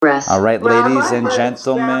All right, ladies and Rabbi.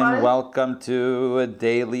 gentlemen, welcome to a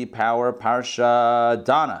Daily Power Parsha.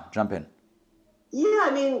 Donna, jump in. Yeah,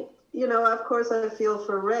 of course I feel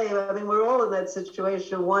for Ray. We're all in that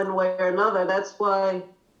situation one way or another. That's why,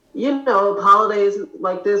 holidays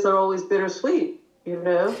like this are always bittersweet.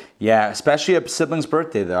 Yeah, especially a sibling's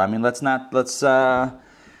birthday, though. I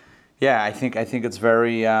think it's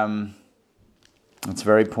very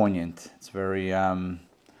poignant. It's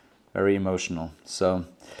very emotional. So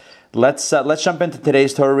let's jump into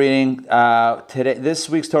today's Torah reading. This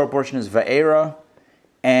week's Torah portion is Va'era,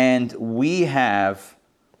 and we are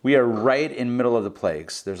right in the middle of the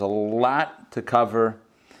plagues. There's a lot to cover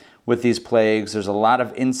with these plagues. There's a lot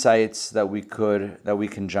of insights that we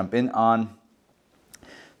can jump in on.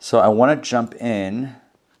 So I want to jump in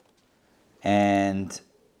and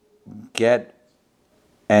get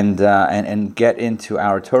into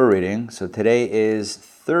our Torah reading. So today is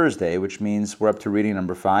Thursday, which means we're up to reading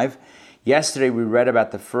number 5. Yesterday we read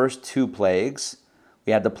about the first 2 plagues.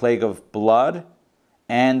 We had the plague of blood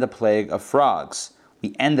and the plague of frogs.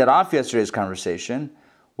 We ended off yesterday's conversation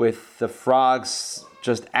with the frogs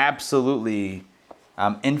just absolutely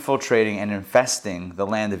infiltrating and infesting the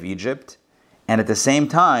land of Egypt. And at the same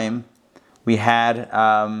time, we had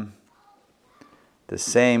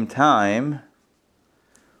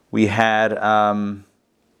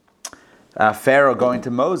Pharaoh going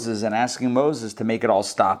to Moses and asking Moses to make it all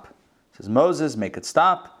stop. He says, Moses, make it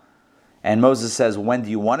stop. And Moses says, when do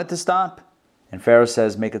you want it to stop? And Pharaoh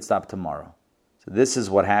says, make it stop tomorrow. So this is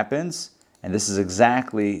what happens, and this is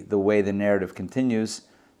exactly the way the narrative continues.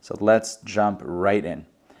 So let's jump right in.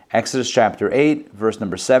 Exodus chapter 8, verse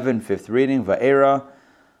number 7, 5th reading, Va'era.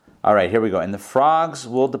 All right, here we go. And the frogs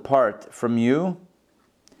will depart from you.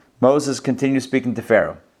 Moses continues speaking to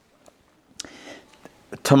Pharaoh.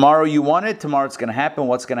 Tomorrow you want it, tomorrow it's going to happen.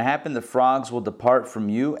 What's going to happen? The frogs will depart from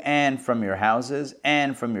you and from your houses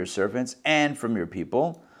and from your servants and from your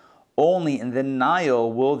people. Only in the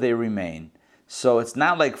Nile will they remain. So it's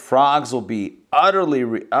not like frogs will be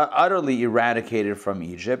utterly eradicated from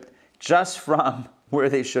Egypt, just from where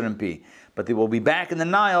they shouldn't be. But they will be back in the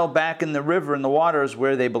Nile, back in the river, in the waters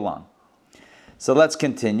where they belong. So let's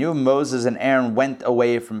continue. Moses and Aaron went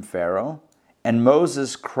away from Pharaoh, and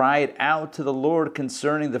Moses cried out to the Lord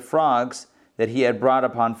concerning the frogs that he had brought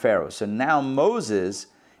upon Pharaoh. So now Moses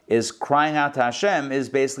is crying out to Hashem, is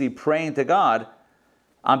basically praying to God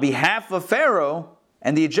on behalf of Pharaoh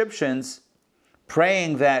and the Egyptians,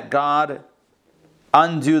 praying that God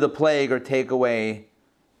undo the plague or take away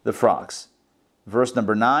the frogs. Verse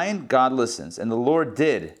number 9, God listens. And the Lord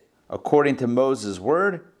did according to Moses'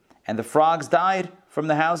 word, and the frogs died from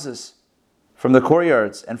the houses, from the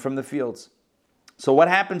courtyards, and from the fields. So what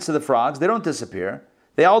happens to the frogs? They don't disappear.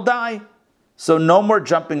 They all die. So no more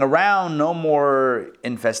jumping around, no more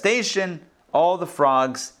infestation. All the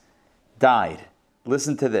frogs died.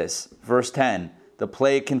 Listen to this. Verse 10, the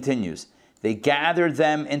plague continues. They gathered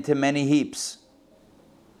them into many heaps.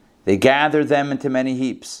 And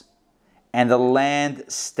the land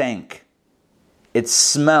stank. It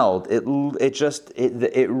smelled. It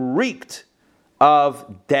reeked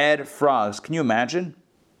of dead frogs. Can you imagine?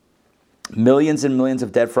 Millions and millions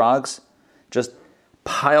of dead frogs just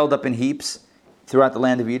piled up in heaps throughout the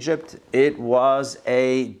land of Egypt. It was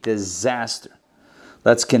a disaster.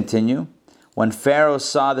 Let's continue. When Pharaoh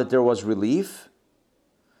saw that there was relief,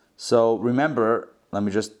 so remember, let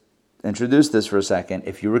me just introduce this for a second.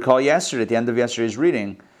 If you recall yesterday, at the end of yesterday's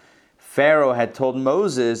reading, Pharaoh had told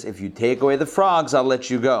Moses, if you take away the frogs, I'll let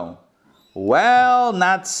you go. Well,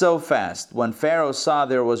 not so fast. When Pharaoh saw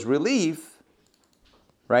there was relief,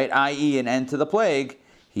 right, i.e. an end to the plague,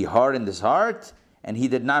 he hardened his heart, and he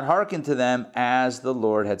did not hearken to them as the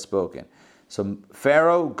Lord had spoken. So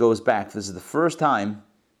Pharaoh goes back. This is the first time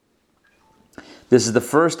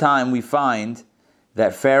we find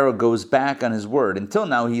that Pharaoh goes back on his word. Until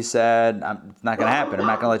now, he said, it's not going to happen. I'm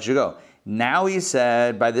not going to let you go. Now he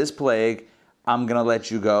said, by this plague, I'm going to let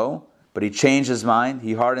you go. But he changed his mind.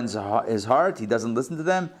 He hardens his heart. He doesn't listen to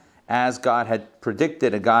them, as God had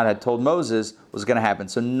predicted and God had told Moses was going to happen.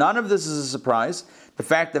 So none of this is a surprise. The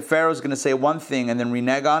fact that Pharaoh is going to say one thing and then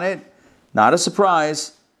renege on it, not a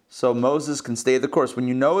surprise. So Moses can stay the course. When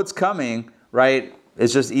you know it's coming, right,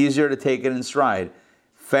 it's just easier to take it in stride.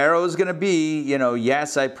 Pharaoh is going to be,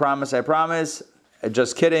 yes, I promise,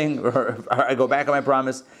 just kidding, or I go back on my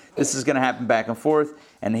promise. This is going to happen back and forth,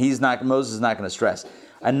 and Moses is not going to stress.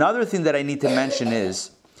 Another thing that I need to mention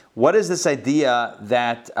is, what is this idea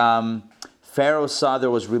that Pharaoh saw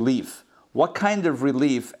there was relief? What kind of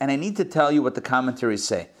relief? And I need to tell you what the commentaries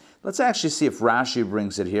say. Let's actually see if Rashi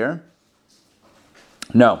brings it here.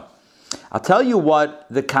 No. I'll tell you what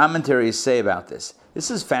the commentaries say about this.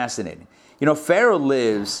 This is fascinating. Pharaoh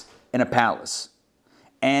lives in a palace.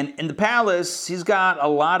 And in the palace, he's got a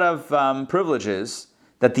lot of privileges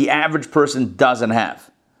that the average person doesn't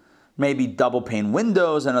have. Maybe double pane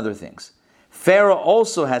windows and other things. Pharaoh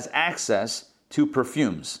also has access to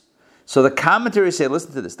perfumes. So the commentaries say,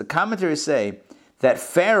 listen to this, the commentaries say that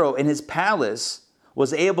Pharaoh in his palace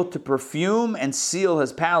was able to perfume and seal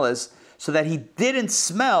his palace so that he didn't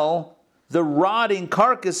smell the rotting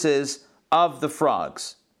carcasses of the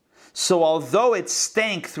frogs. So although it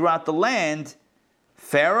stank throughout the land,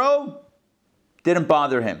 Pharaoh didn't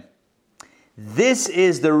bother him. This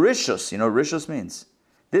is the rishus. You know what rishus means?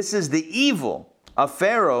 This is the evil of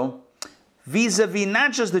Pharaoh vis-a-vis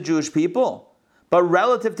not just the Jewish people, but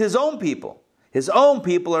relative to his own people. His own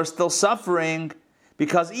people are still suffering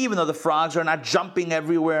because even though the frogs are not jumping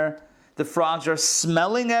everywhere, the frogs are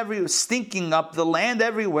smelling stinking up the land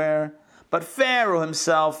everywhere. But Pharaoh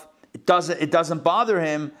himself, it doesn't bother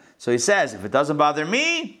him. So he says, if it doesn't bother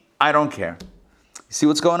me, I don't care. You see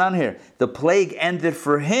what's going on here? The plague ended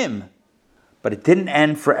for him, but it didn't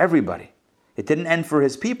end for everybody. It didn't end for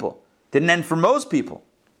his people. It didn't end for most people.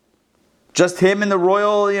 Just him and the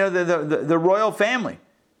royal, the royal family.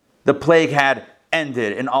 The plague had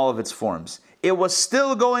ended in all of its forms. It was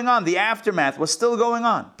still going on. The aftermath was still going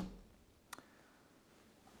on.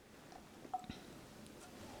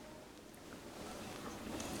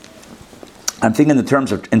 I'm thinking in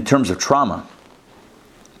terms of trauma.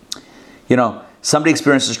 Somebody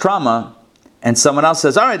experiences trauma, and someone else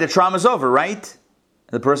says, all right, the trauma's over, right?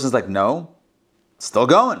 And the person's like, no, it's still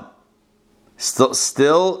going.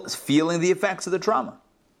 Still feeling the effects of the trauma.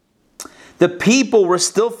 The people were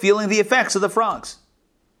still feeling the effects of the frogs.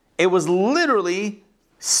 It was literally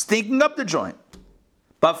stinking up the joint.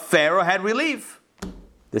 But Pharaoh had relief.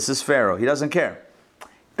 This is Pharaoh. He doesn't care.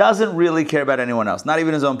 Doesn't really care about anyone else, not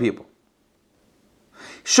even his own people.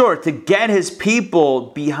 Sure, to get his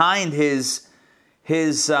people behind to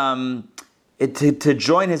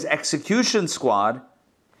join his execution squad,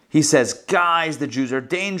 he says, guys, the Jews are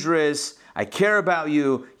dangerous. I care about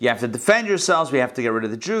you. You have to defend yourselves. We have to get rid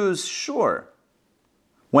of the Jews. Sure.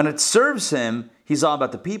 When it serves him, he's all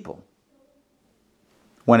about the people.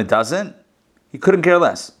 When it doesn't, he couldn't care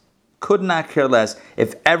less. Could not care less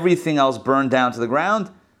if everything else burned down to the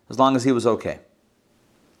ground, as long as he was okay.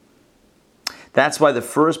 That's why the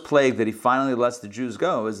first plague that he finally lets the Jews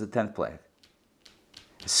go is the 10th plague.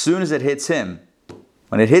 As soon as it hits him,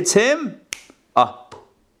 when it hits him,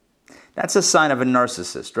 that's a sign of a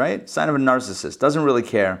narcissist, right? Sign of a narcissist. Doesn't really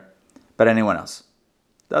care about anyone else.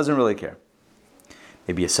 Doesn't really care.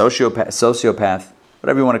 Maybe a sociopath,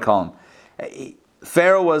 whatever you want to call him.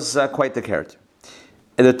 Pharaoh was quite the character.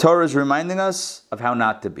 And the Torah is reminding us of how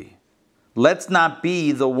not to be. Let's not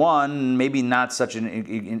be the one, maybe not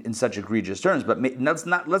in such egregious terms, but let's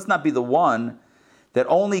not be the one that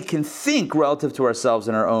only can think relative to ourselves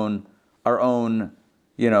and our own,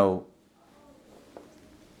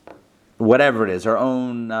 whatever it is, our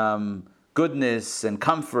own goodness and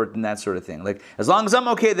comfort and that sort of thing. Like, as long as I'm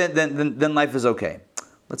okay, then life is okay.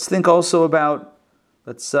 Let's think also about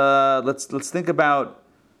let's think about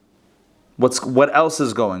what else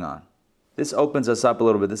is going on. This opens us up a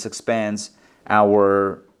little bit. This expands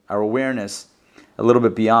our awareness a little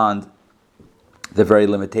bit beyond the very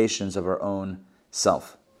limitations of our own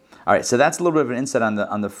self. All right, so that's a little bit of an insight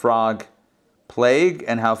on the frog plague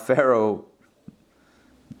and how Pharaoh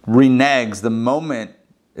reneges the moment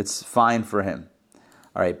it's fine for him.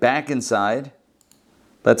 All right, back inside.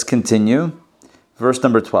 Let's continue. Verse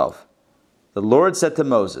number 12. The Lord said to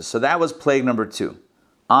Moses, so that was plague number 2.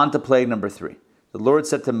 On to plague number 3. The Lord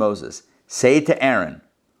said to Moses, say to Aaron,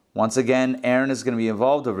 once again, Aaron is going to be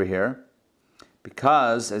involved over here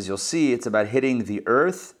because, as you'll see, it's about hitting the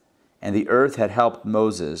earth, and the earth had helped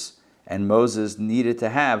Moses, and Moses needed to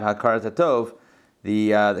have Hakar Tatov,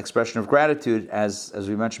 the expression of gratitude, as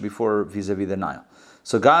we mentioned before, vis-a-vis the Nile.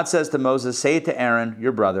 So God says to Moses, say to Aaron,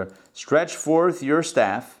 your brother, stretch forth your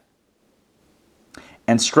staff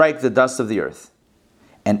and strike the dust of the earth,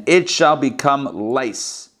 and it shall become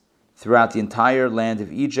lice throughout the entire land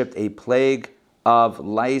of Egypt, a plague of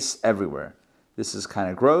lice everywhere. This is kind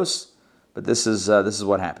of gross, but this is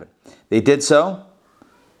what happened. They did so,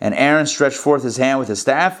 and Aaron stretched forth his hand with his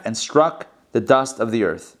staff and struck the dust of the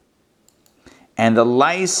earth. And the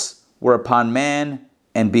lice were upon man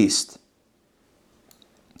and beast.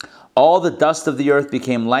 All the dust of the earth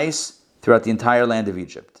became lice throughout the entire land of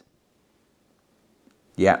Egypt.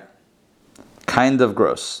 Yeah, kind of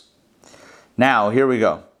gross. Now, here we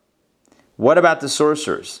go. What about the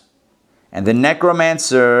sorcerers? And the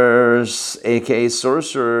necromancers, aka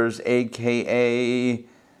sorcerers, aka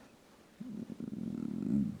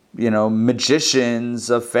magicians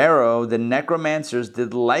of Pharaoh, the necromancers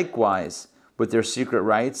did likewise with their secret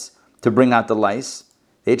rites to bring out the lice.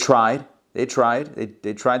 They tried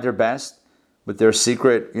their best with their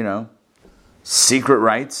secret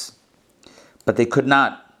rites, but they could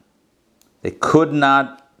not. They could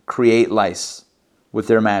not create lice with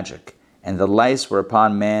their magic. And the lice were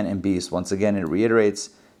upon man and beast. Once again, it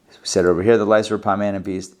reiterates, we said over here, the lice were upon man and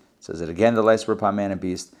beast. It says it again, the lice were upon man and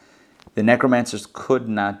beast. The necromancers could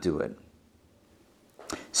not do it.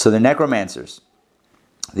 So the necromancers,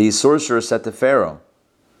 these sorcerers, said to Pharaoh,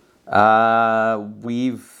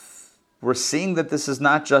 we're seeing that this is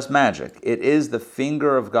not just magic. It is the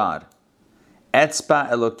finger of God.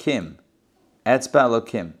 Etzba Elokim. Etzba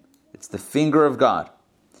Elokim. It's the finger of God.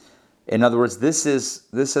 In other words, this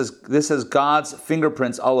has God's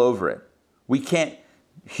fingerprints all over it.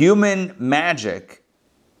 Human magic,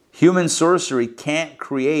 human sorcery can't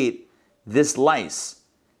create this lice.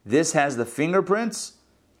 This has the fingerprints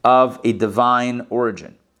of a divine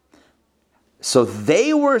origin. So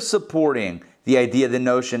they were supporting the idea, the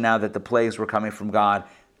notion now that the plagues were coming from God,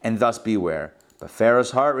 and thus beware. But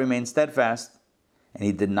Pharaoh's heart remained steadfast, and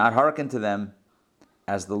he did not hearken to them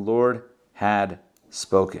as the Lord had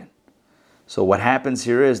spoken. So what happens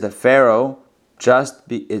here is that Pharaoh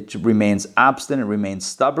it remains obstinate, remains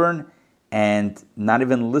stubborn, and not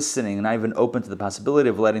even listening, not even open to the possibility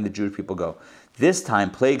of letting the Jewish people go. This time,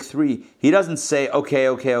 plague 3, he doesn't say,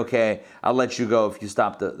 okay, I'll let you go if you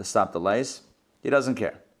stop the lice. He doesn't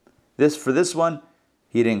care. For this one,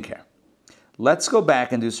 he didn't care. Let's go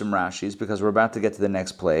back and do some Rashis, because we're about to get to the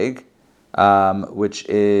next plague, which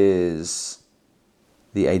is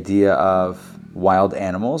the idea of wild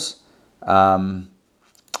animals.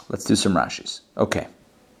 Let's do some Rashis. Okay.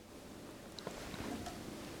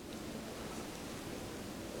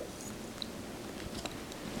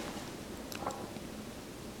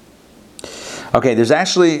 Okay, there's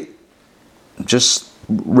actually, just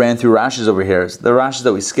ran through Rashis over here. The Rashis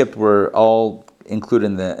that we skipped were all included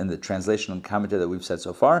in the translation and commentary that we've said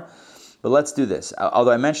so far. But let's do this.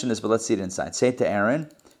 Although I mentioned this, but let's see it inside. Say to Aaron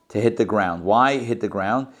to hit the ground. Why hit the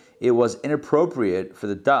ground? It was inappropriate for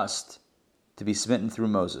the dust to be smitten through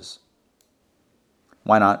Moses.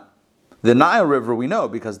 Why not? The Nile River we know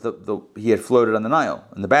because he had floated on the Nile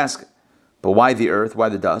in the basket. But why the earth? Why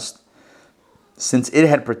the dust? Since it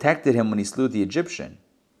had protected him when he slew the Egyptian,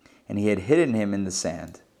 and he had hidden him in the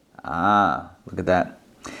sand. Look at that.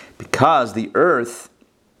 Because the earth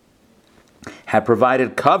had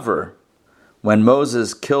provided cover when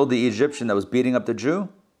Moses killed the Egyptian that was beating up the Jew,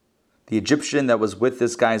 the Egyptian that was with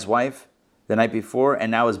this guy's wife the night before and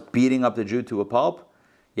now is beating up the Jew to a pulp.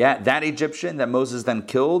 Yeah, that Egyptian that Moses then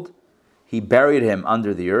killed, he buried him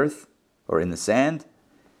under the earth or in the sand,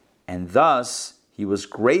 and thus he was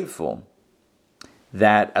grateful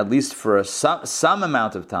that at least for some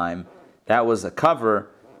amount of time, that was a cover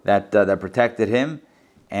that protected him,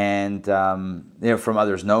 and from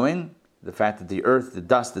others knowing the fact that the earth, the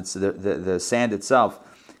dust, the sand itself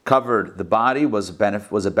covered the body was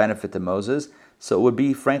a benefit to Moses. So it would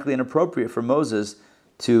be frankly inappropriate for Moses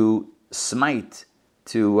to smite,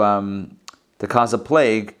 to cause a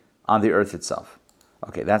plague on the earth itself.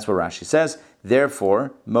 Okay, that's what Rashi says.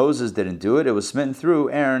 Therefore, Moses didn't do it. It was smitten through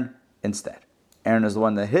Aaron instead. Aaron is the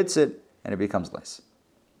one that hits it, and it becomes lice.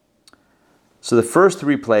 So the first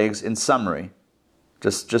 3 plagues, in summary,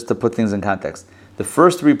 just to put things in context, the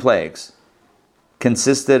first 3 plagues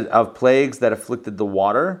consisted of plagues that afflicted the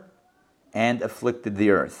water and afflicted the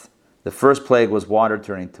earth. The first plague was water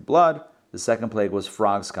turning to blood. The second plague was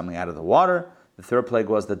frogs coming out of the water. The third plague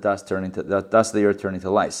was the dust of the earth turning to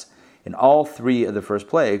lice. In all 3 of the first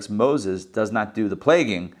plagues, Moses does not do the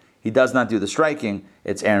plaguing. He does not do the striking.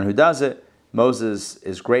 It's Aaron who does it. Moses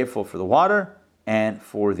is grateful for the water and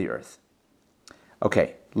for the earth.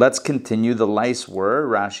 Okay, let's continue. The lice were,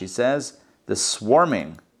 Rashi says, the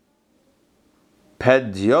swarming.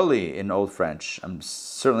 Pedioli in Old French. I'm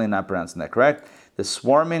certainly not pronouncing that correct. The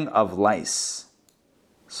swarming of lice.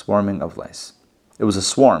 Swarming of lice. It was a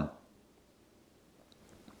swarm.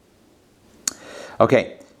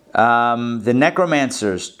 Okay, the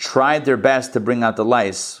necromancers tried their best to bring out the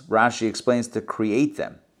lice. Rashi explains to create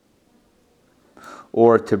them,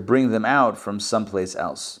 or to bring them out from someplace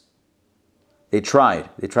else. They tried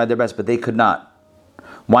their best, but they could not.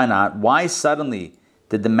 Why not? Why suddenly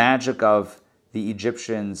did the magic of the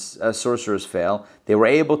Egyptians, sorcerers, fail? They were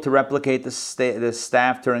able to replicate the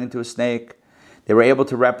staff turning into a snake. They were able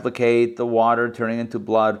to replicate the water turning into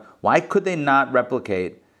blood. Why could they not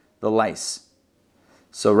replicate the lice?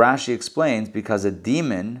 So Rashi explains, because a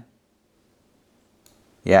demon,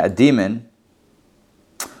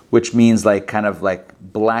 which means like kind of like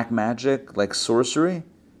black magic, like sorcery,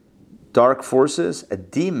 dark forces, a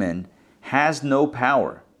demon has no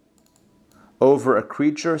power over a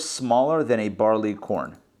creature smaller than a barley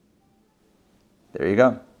corn. There you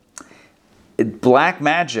go. Black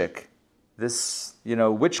magic, this,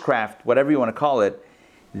 witchcraft, whatever you want to call it,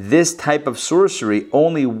 this type of sorcery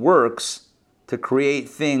only works to create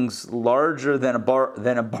things larger than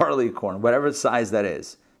a barley corn, whatever size that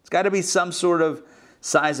is. It's got to be some sort of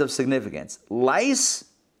size of significance. Lice,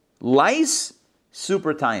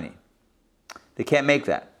 super tiny. They can't make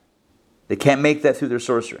that. They can't make that through their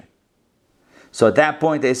sorcery. So at that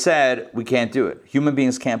point they said, we can't do it. Human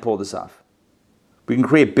beings can't pull this off. We can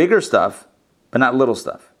create bigger stuff, but not little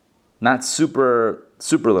stuff. Not super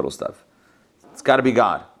little stuff. It's got to be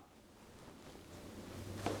God.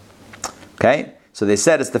 Okay? So they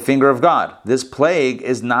said it's the finger of God. This plague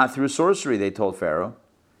is not through sorcery, they told Pharaoh.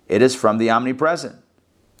 It is from the omnipresent.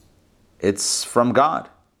 It's from God.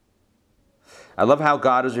 I love how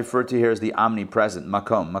God is referred to here as the omnipresent,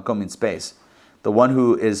 makom. Makom means space. The one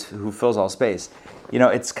who fills all space.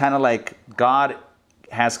 It's kind of like God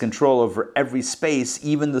has control over every space,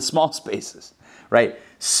 even the small spaces, right?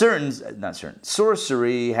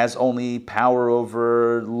 Sorcery has only power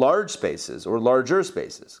over large spaces or larger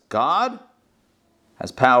spaces. God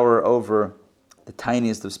has power over the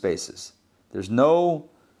tiniest of spaces. There's no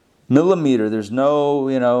millimeter, there's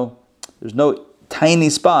no tiny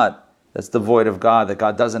spot that's devoid of God, that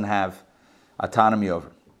God doesn't have autonomy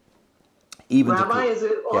over. Rabbi, is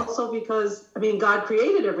it also because, God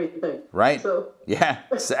created everything? Right. So. Yeah,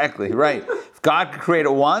 exactly, right. If God could create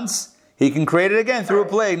it once, he can create it again through a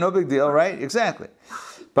plague, no big deal, right? Exactly.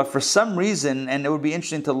 But for some reason, and it would be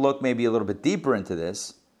interesting to look maybe a little bit deeper into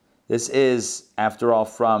this, this is, after all,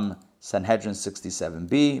 from Sanhedrin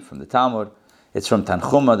 67b, from the Talmud. It's from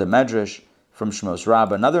Tanchuma, the Medrash, from Shmos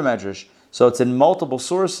Rabbah, another Medrash. So it's in multiple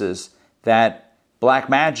sources that black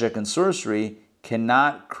magic and sorcery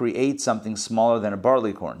cannot create something smaller than a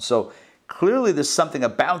barley corn. So clearly there's something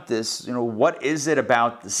about this. What is it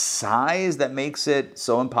about the size that makes it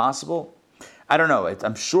so impossible? I don't know.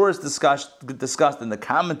 I'm sure it's discussed in the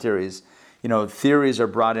commentaries. Theories are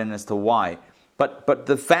brought in as to why. But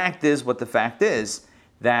the fact is what the fact is,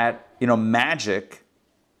 that magic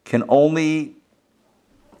can only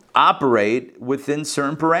operate within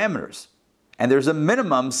certain parameters. And there's a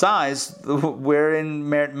minimum size wherein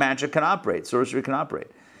magic can operate, sorcery can operate.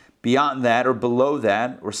 Beyond that, or below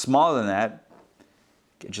that, or smaller than that,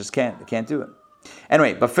 it just can't do it.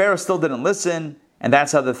 Anyway, but Pharaoh still didn't listen, and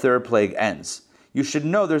that's how the third plague ends. You should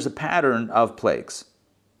know there's a pattern of plagues.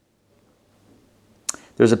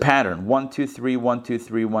 There's a pattern, 1, 2, 3, 1, 2,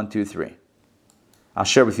 3, 1, 2, 3. I'll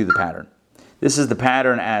share with you the pattern. This is the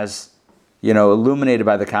pattern as, illuminated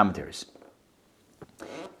by the commentaries.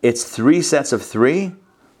 It's 3 sets of 3,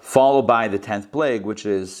 followed by the 10th plague, which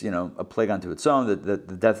is, a plague unto its own, the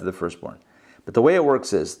death of the firstborn. But the way it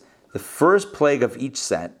works is, the first plague of each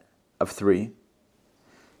set of 3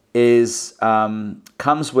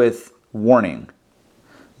 comes with warning.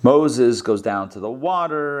 Moses goes down to the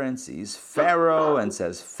water and sees Pharaoh and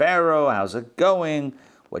says, Pharaoh, how's it going?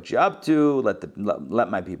 What you up to? Let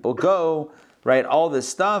my people go, right? All this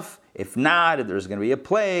stuff. If not, if there's going to be a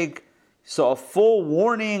plague. So a full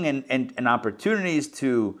warning and opportunities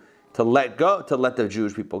to let go, to let the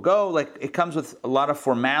Jewish people go. Like, it comes with a lot of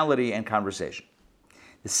formality and conversation.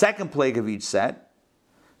 The second plague of each set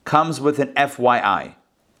comes with an FYI.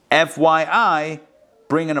 FYI,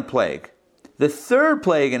 bring in a plague. The third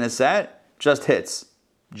plague in a set just hits.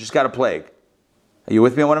 You just got a plague. Are you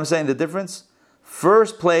with me on what I'm saying? The difference?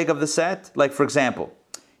 First plague of the set, like for example,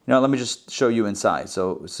 let me just show you inside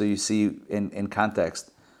so you see in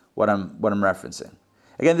context what I'm referencing.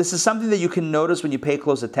 Again, this is something that you can notice when you pay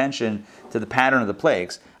close attention to the pattern of the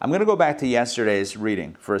plagues. I'm going to go back to yesterday's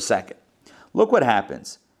reading for a second. Look what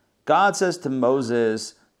happens. God says to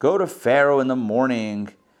Moses, go to Pharaoh in the morning.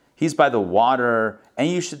 He's by the water, and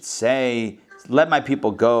you should say, let my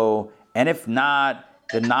people go, and if not,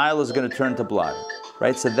 the Nile is going to turn to blood.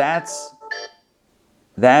 Right? So that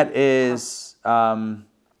is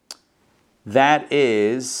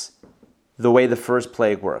the way the first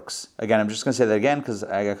plague works. Again, I'm just going to say that again because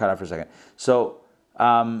I got cut off for a second. So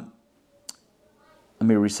let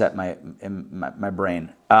me reset my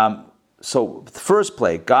brain. So the first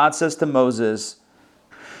plague, God says to Moses,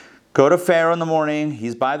 go to Pharaoh in the morning.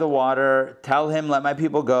 He's by the water. Tell him, let my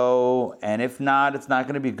people go. And if not, it's not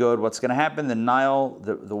going to be good. What's going to happen? The Nile,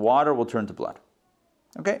 the water will turn to blood.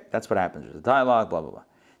 Okay, that's what happens. There's a dialogue, blah, blah, blah.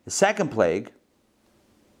 The second plague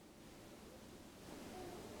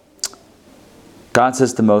God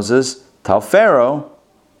says to Moses, tell Pharaoh,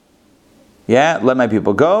 yeah, let my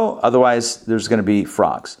people go, otherwise there's going to be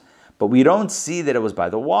frogs. But we don't see that it was by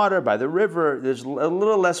the water, by the river. There's a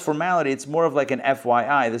little less formality. It's more of like an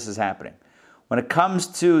FYI, this is happening. When it comes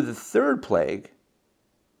to the third plague,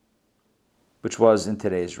 which was in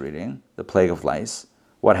today's reading, the plague of lice,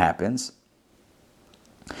 what happens?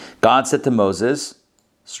 God said to Moses,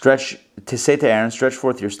 say to Aaron, stretch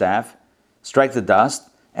forth your staff, strike the dust,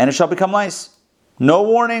 and it shall become lice. No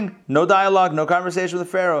warning, no dialogue, no conversation with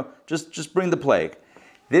the Pharaoh. Just bring the plague.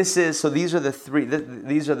 These are the three.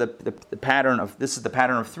 These are the pattern of. This is the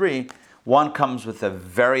pattern of three. One comes with a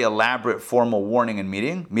very elaborate formal warning and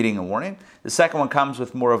meeting and warning. The second one comes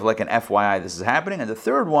with more of like an FYI, this is happening. And the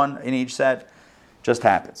third one in each set just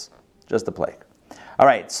happens. Just the plague. All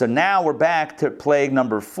right, so now we're back to plague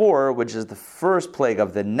number 4, which is the first plague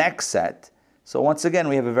of the next set. So once again,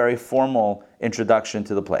 we have a very formal introduction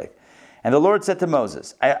to the plague. And the Lord said to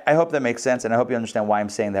Moses, I hope that makes sense, and I hope you understand why I'm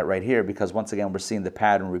saying that right here, because once again, we're seeing the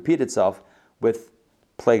pattern repeat itself with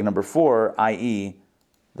plague number 4, i.e.,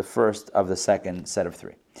 the first of the second set of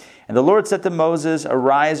 3. And the Lord said to Moses,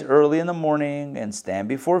 arise early in the morning and stand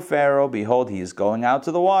before Pharaoh. Behold, he is going out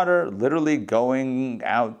to the water, literally going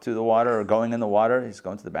out to the water or going in the water. He's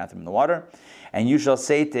going to the bathroom in the water. And you shall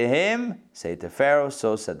say to him, say to Pharaoh,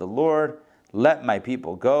 so said the Lord, let my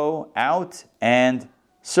people go out and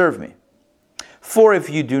serve me. For if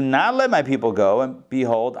you do not let my people go, and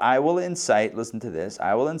behold, I will incite, listen to this,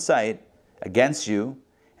 I will incite against you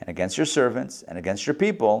and against your servants and against your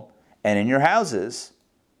people and in your houses,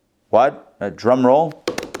 what? A drum roll.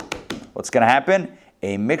 What's going to happen?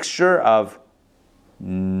 A mixture of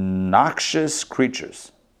noxious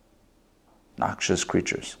creatures. Noxious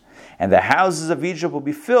creatures. And the houses of Egypt will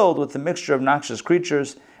be filled with the mixture of noxious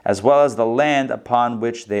creatures, as well as the land upon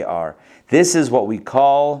which they are. This is what we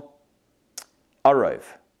call Arov.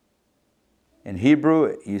 In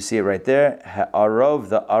Hebrew, you see it right there. Arov,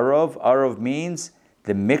 the Arov. Arov means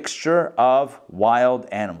the mixture of wild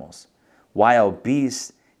animals. Wild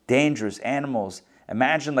beasts, dangerous animals.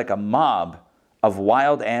 Imagine like a mob of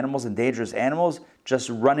wild animals and dangerous animals just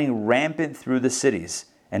running rampant through the cities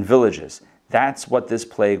and villages. That's what this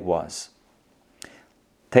plague was.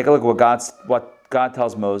 Take a look at what God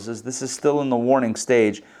tells Moses. This is still in the warning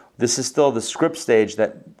stage. This is still the script stage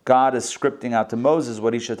that God is scripting out to Moses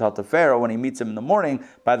what he should tell to Pharaoh when he meets him in the morning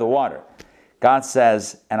by the water. God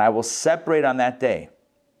says, and I will separate on that day,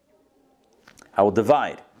 I will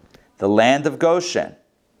divide the land of Goshen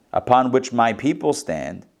upon which my people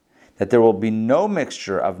stand, that there will be no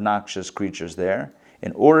mixture of noxious creatures there,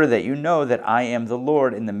 in order that you know that I am the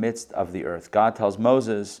Lord in the midst of the earth. God tells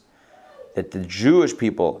Moses that the Jewish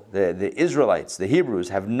people, the Israelites, the Hebrews,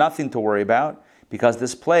 have nothing to worry about, because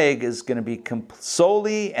this plague is going to be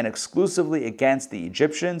solely and exclusively against the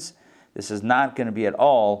Egyptians. This is not going to be at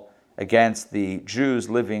all against the Jews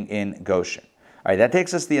living in Goshen. All right, that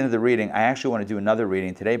takes us to the end of the reading. I actually want to do another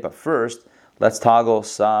reading today, but first, let's toggle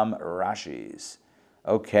some Rashis.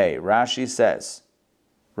 Okay, Rashi says,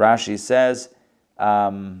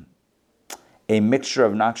 a mixture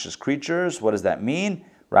of noxious creatures. What does that mean?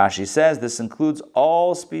 Rashi says this includes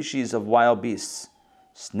all species of wild beasts,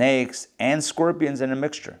 snakes, and scorpions in a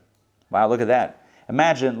mixture. Wow, look at that.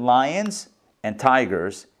 Imagine lions and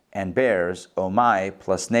tigers and bears, oh my,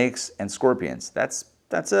 plus snakes and scorpions. That's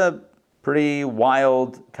a pretty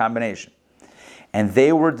wild combination. And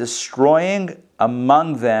they were destroying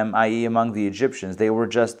among them, i.e. among the Egyptians, they were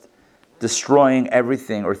just destroying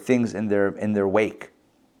everything or things in their wake.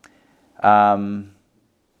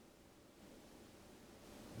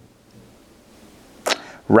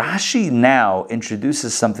 Rashi now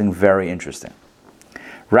introduces something very interesting.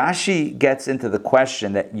 Rashi gets into the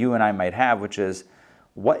question that you and I might have, which is,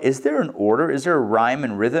 what is there an order? Is there a rhyme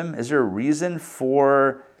and rhythm? Is there a reason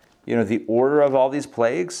for, the order of all these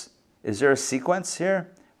plagues? Is there a sequence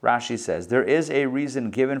here? Rashi says, there is a reason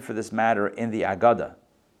given for this matter in the Aggadah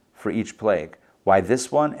for each plague. Why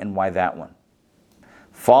this one and why that one?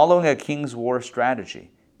 Following a king's war strategy,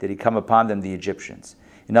 did he come upon them, the Egyptians?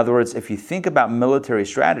 In other words, if you think about military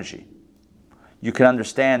strategy, you can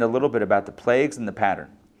understand a little bit about the plagues and the pattern.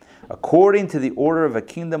 According to the order of a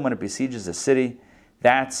kingdom when it besieges a city,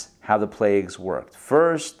 that's how the plagues worked.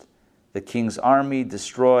 First, the king's army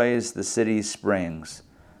destroys the city's springs.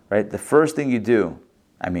 Right? The first thing you do,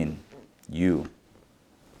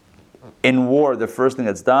 in war, the first thing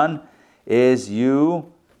that's done is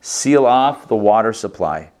you seal off the water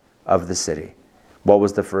supply of the city. What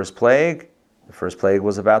was the first plague? The first plague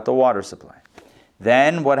was about the water supply.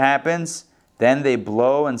 Then what happens? Then they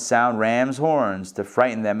blow and sound ram's horns to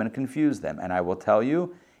frighten them and confuse them. And I will tell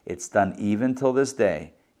you, It's done even till this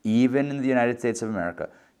day, even in the United States of America.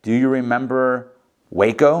 Do you remember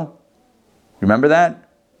Waco? Remember that?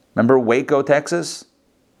 Remember Waco, Texas?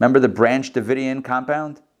 Remember the Branch Davidian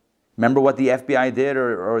compound? Remember what the FBI did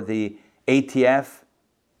or the ATF?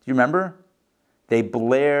 Do you remember? They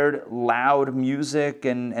blared loud music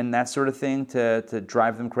and that sort of thing to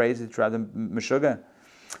drive them crazy, to drive them meshuggah.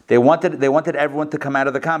 They wanted everyone to come out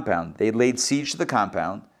of the compound. They laid siege to the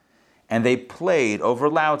compound, and they played over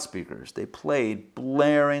loudspeakers. They played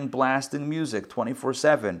blaring, blasting music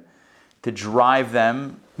 24/7 to drive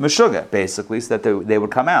them meshuggah, basically, so that they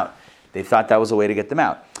would come out. They thought that was a way to get them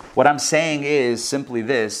out. What I'm saying is simply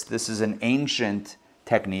this. This is an ancient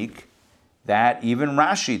technique that even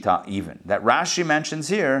Rashi that Rashi mentions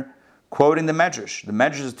here, quoting the Medrash. The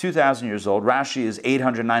Medrash is 2,000 years old. Rashi is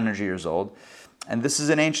 800, 900 years old. And this is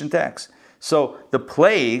an ancient text. So the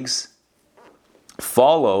plagues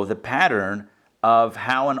follow the pattern of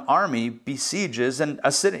how an army besieges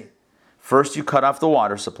a city. First, you cut off the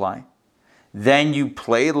water supply. Then you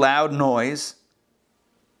play loud noise.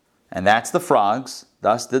 And that's the frogs.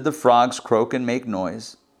 Thus did the frogs croak and make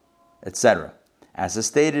noise, etc. As is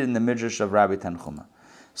stated in the Midrash of Rabbi Tanchuma.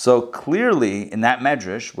 So clearly in that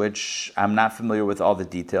Midrash, which I'm not familiar with all the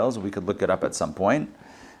details, we could look it up at some point,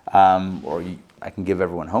 I can give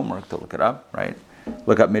everyone homework to look it up, right?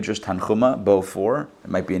 Look up Midrash Tanchuma, Bo 4. It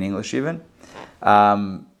might be in English even.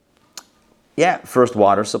 First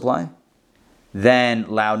water supply, then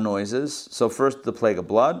loud noises. So first the plague of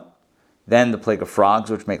blood, then the plague of frogs,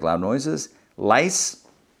 which make loud noises, lice,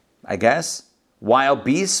 I guess, wild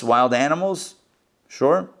beasts, wild animals,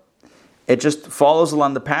 sure. It just follows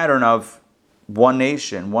along the pattern of one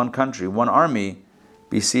nation, one country, one army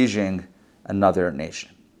besieging another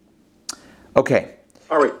nation. Okay.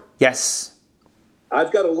 All right. Yes.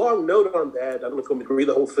 I've got a long note on that. I don't know if I'm going to read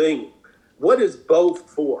the whole thing. What is Bo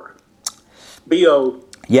for? B-O.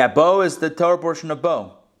 Yeah, Bo is the Torah portion of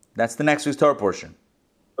Bo. That's the next week's Torah portion.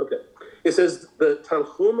 Okay. It says the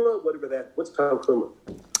Tanchuma, whatever that, what's Tanchuma?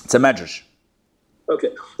 It's a Medrash. Okay.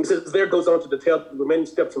 He says, there goes on to detail the remaining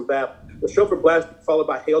steps from battle. The shofar blast followed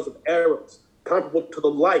by hails of arrows, comparable to the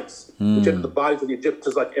lice, which entered the bodies of the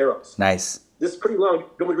Egyptians like arrows. Nice. This is pretty long. You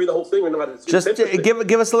want me to read the whole thing or not? It's just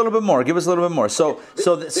give us a little bit more. Give us a little bit more. So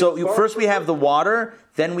first we have the water,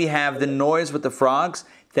 then we have the noise with the frogs,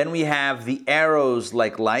 then we have the arrows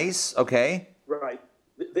like lice. Okay. Right.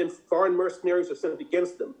 Then foreign mercenaries are sent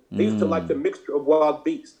against them. These are like the mixture of wild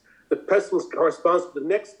beasts. The pestilence corresponds to the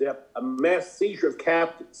next step, a mass seizure of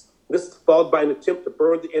captives. This is followed by an attempt to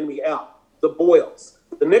burn the enemy out. The boils.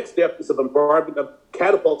 The next step is a bombardment of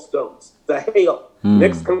catapult stones. The hail.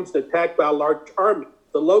 Next comes an attack by a large army.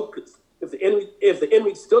 The locusts. If the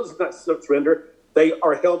enemy still does not surrender, they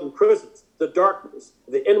are held in prisons. The darkness.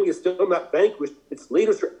 If the enemy is still not vanquished, its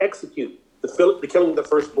leaders are executed. The killing of the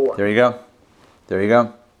firstborn. There you go.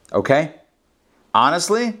 Okay.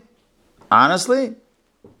 Honestly,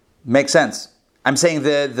 makes sense. I'm saying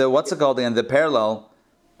the what's it called again? The parallel.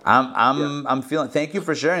 I'm feeling. Thank you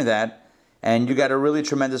for sharing that. And you got a really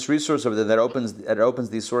tremendous resource over there that opens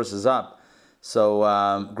these sources up.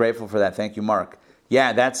 So grateful for that. Thank you, Mark.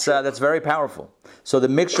 Yeah, that's very powerful. So the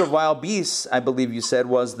mixture of wild beasts, I believe you said,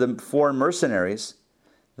 was the foreign mercenaries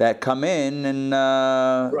that come in and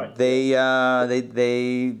right.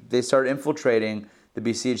 they start infiltrating the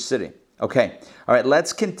besieged city. Okay, all right.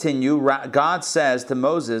 Let's continue. God says to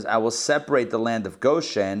Moses, "I will separate the land of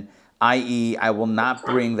Goshen, i.e., I will not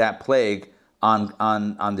bring that plague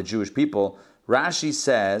on the Jewish people." Rashi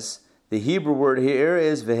says the Hebrew word here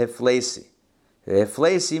is vehiflesi.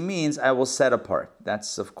 Vehiflesi means I will set apart.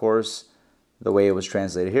 That's, of course, the way it was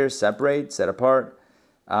translated here: separate, set apart.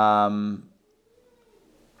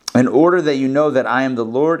 In order that you know that I am the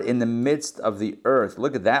Lord in the midst of the earth.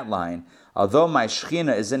 Look at that line. Although my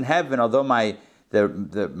Shekhinah is in heaven, although my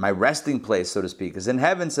resting place, so to speak, is in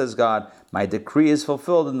heaven, says God, my decree is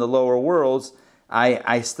fulfilled in the lower worlds.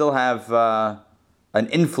 I still have an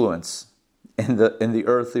influence in the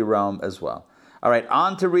earthly realm as well. All right,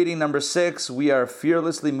 on to reading number 6. We are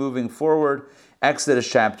fearlessly moving forward. Exodus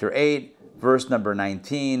chapter 8, verse number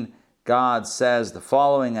 19. God says the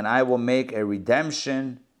following, "And I will make a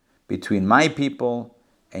redemption between my people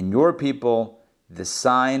and your people. The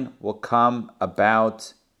sign will come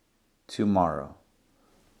about tomorrow."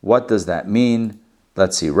 What does that mean?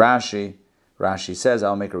 Let's see Rashi. Rashi says,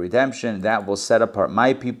 I'll make a redemption that will set apart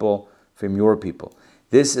my people from your people.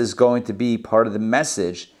 This is going to be part of the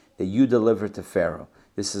message that you deliver to Pharaoh.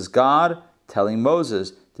 This is God telling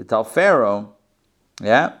Moses to tell Pharaoh,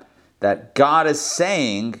 that God is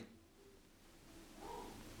saying,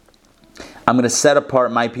 I'm going to set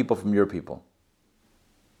apart my people from your people.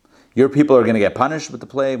 Your people are going to get punished with the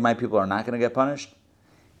plague. My people are not going to get punished.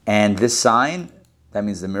 And this sign, that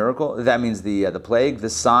means the miracle, that means the plague, the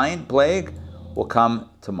sign, plague, will come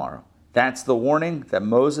tomorrow. That's the warning that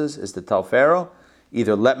Moses is to tell Pharaoh.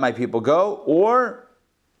 Either let my people go or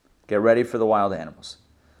get ready for the wild animals.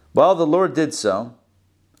 Well, the Lord did so.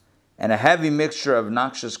 And a heavy mixture of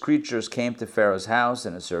noxious creatures came to Pharaoh's house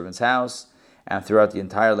and his servant's house and throughout the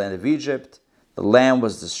entire land of Egypt. The land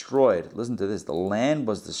was destroyed. Listen to this. The land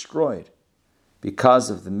was destroyed because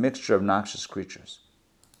of the mixture of noxious creatures.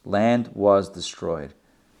 Land was destroyed.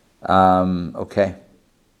 Okay.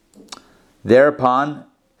 Thereupon,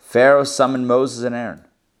 Pharaoh summoned Moses and Aaron.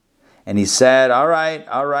 And he said, all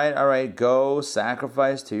right, go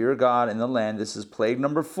sacrifice to your God in the land. This is plague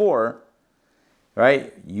number 4.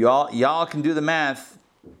 Right? Y'all can do the math.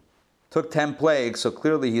 Took 10 plagues, so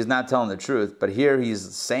clearly he's not telling the truth. But here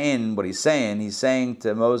he's saying what he's saying. He's saying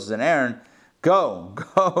to Moses and Aaron, go.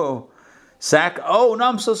 Oh, no,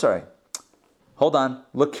 I'm so sorry. Hold on.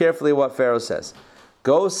 Look carefully what Pharaoh says.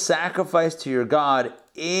 Go sacrifice to your God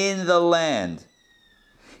in the land.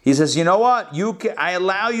 He says, you know what? I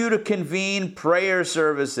allow you to convene prayer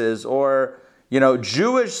services or,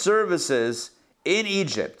 Jewish services in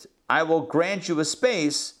Egypt. I will grant you a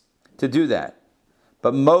space to do that.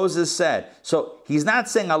 But Moses said, so he's not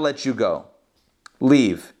saying I'll let you go,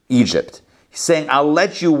 leave Egypt. He's saying I'll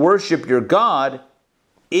let you worship your God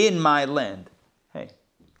in my land. Hey.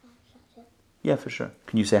 Yeah, for sure.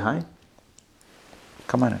 Can you say hi?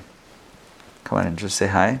 Come on in. Just say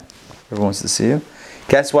hi. Everyone wants to see you.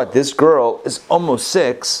 Guess what? This girl is almost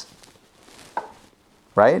 6.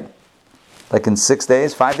 Right? Like in 6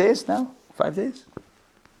 days, 5 days now? 5 days?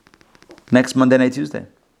 Next Monday, night, Tuesday.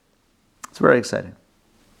 It's very exciting.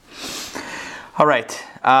 All right.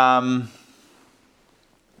 How's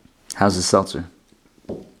the seltzer?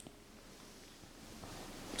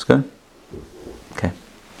 It's good? Okay.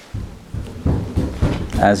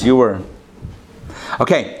 As you were.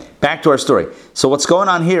 Okay, back to our story. So what's going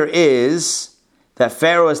on here is that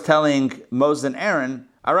Pharaoh is telling Moses and Aaron,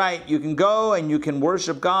 all right, you can go and you can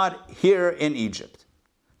worship God here in Egypt.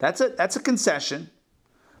 That's a concession.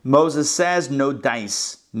 Moses says, no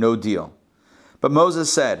dice, no deal. But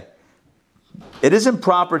Moses said, it isn't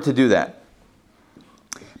proper to do that.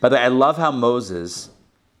 But I love how Moses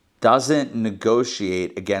doesn't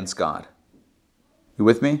negotiate against God. You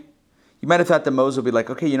with me? You might have thought that Moses would be like,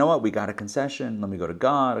 okay, you know what? We got a concession. Let me go to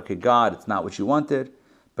God. Okay, God, it's not what you wanted,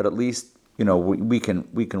 but at least, we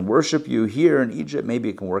can worship you here in Egypt. Maybe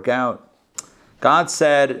it can work out. God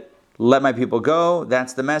said, let my people go.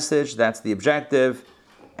 That's the message. That's the objective.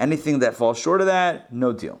 Anything that falls short of that,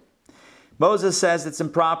 no deal. Moses says it's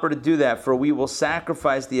improper to do that, for we will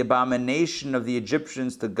sacrifice the abomination of the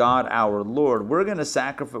Egyptians to God our Lord. We're going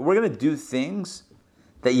to do things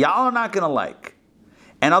that y'all are not going to like.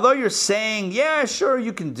 And although you're saying, yeah, sure,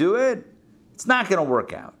 you can do it, it's not going to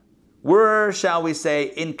work out. We're, shall we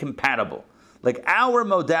say, incompatible. Like our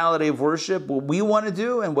modality of worship, what we want to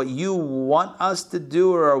do and what you want us to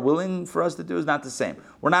do or are willing for us to do is not the same.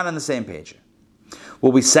 We're not on the same page.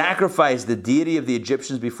 Will we sacrifice the deity of the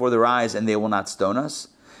Egyptians before their eyes and they will not stone us?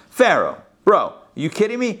 Pharaoh, bro, are you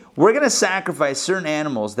kidding me? We're going to sacrifice certain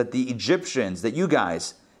animals that the Egyptians, that you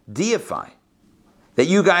guys deify, that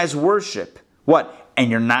you guys worship. What? And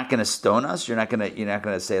you're not going to stone us? You're not going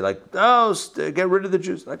to say like, oh, get rid of the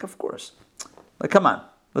Jews. Like, of course. Like, come on.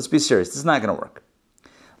 Let's be serious. This is not going to work.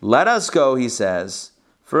 Let us go, he says,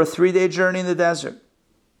 for a 3-day journey in the desert.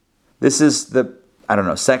 This is the,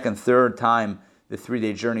 second, third time the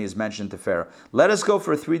 3-day journey is mentioned to Pharaoh. Let us go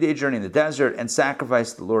for a 3-day journey in the desert and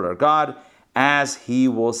sacrifice to the Lord our God as he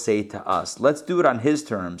will say to us. Let's do it on his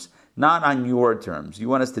terms, not on your terms. You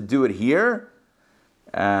want us to do it here?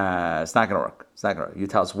 It's not going to work. It's not going to work. You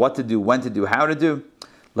tell us what to do, when to do, how to do.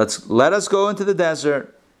 Let us go into the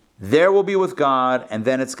desert. There we'll be with God, and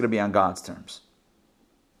then it's going to be on God's terms.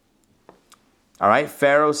 All right?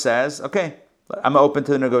 Pharaoh says, okay, I'm open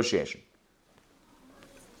to the negotiation.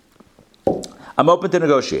 I'm open to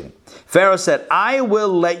negotiating. Pharaoh said, I will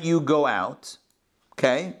let you go out.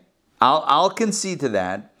 Okay? I'll concede to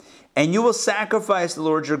that. And you will sacrifice the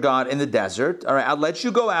Lord your God in the desert. All right, I'll let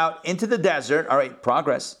you go out into the desert. All right,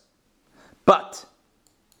 progress. But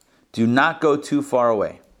do not go too far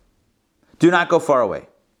away. Do not go far away.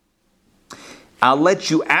 I'll let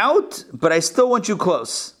you out, but I still want you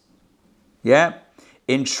close. Yeah?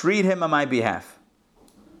 Entreat him on my behalf.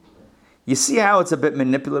 You see how it's a bit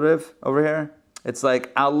manipulative over here? It's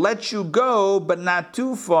like, I'll let you go, but not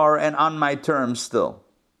too far and on my terms still.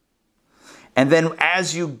 And then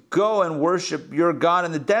as you go and worship your God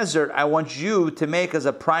in the desert, I want you to make as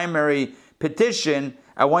a primary petition,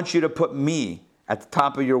 I want you to put me at the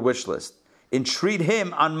top of your wish list. Entreat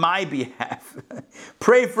him on my behalf.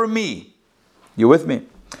 Pray for me. You with me?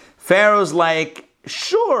 Pharaoh's like,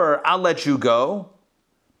 sure, I'll let you go.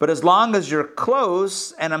 But as long as you're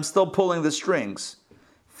close and I'm still pulling the strings.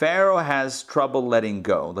 Pharaoh has trouble letting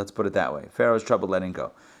go. Let's put it that way. Pharaoh has trouble letting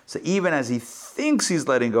go. So even as he thinks he's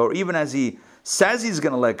letting go, or even as he says he's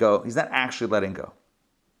going to let go, he's not actually letting go.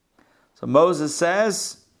 So Moses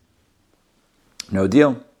says, no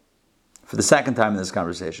deal. For the second time in this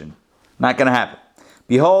conversation. Not going to happen.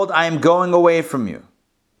 Behold, I am going away from you.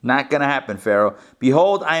 Not going to happen, Pharaoh.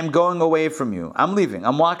 Behold, I am going away from you. I'm leaving.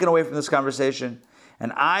 I'm walking away from this conversation.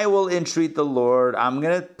 And I will entreat the Lord. I'm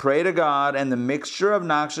going to pray to God, and the mixture of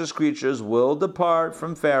noxious creatures will depart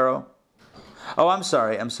from Pharaoh. Oh, I'm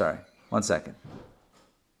sorry. 1 second.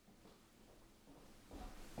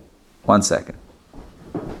 1 second.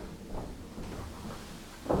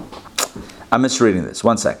 I'm misreading this.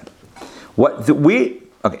 1 second.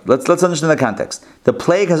 Let's understand the context. The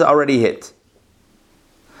plague has already hit.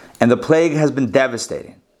 And the plague has been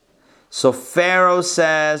devastating. So Pharaoh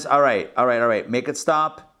says, all right, make it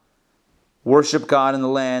stop. Worship God in the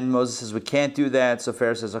land. Moses says, we can't do that. So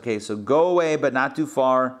Pharaoh says, okay, so go away, but not too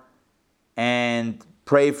far, and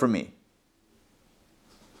pray for me.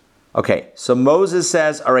 Okay, so Moses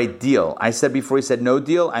says, all right, deal. I said before he said no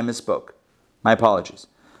deal, I misspoke. My apologies.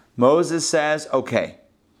 Moses says, okay,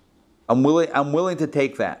 I'm willing to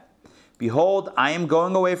take that. Behold, I am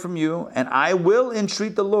going away from you, and I will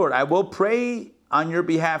entreat the Lord. I will pray on your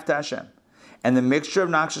behalf to Hashem. And the mixture of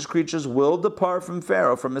noxious creatures will depart from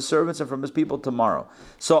Pharaoh, from his servants, and from his people tomorrow.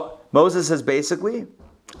 So Moses says basically,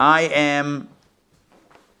 I'm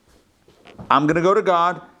going to go to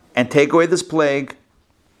God and take away this plague.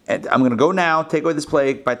 And I'm going to go now, take away this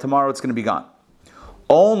plague. By tomorrow, it's going to be gone.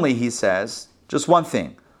 Only, he says, just one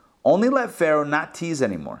thing. Only let Pharaoh not tease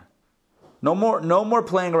anymore. No more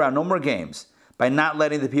playing around, no more games. By not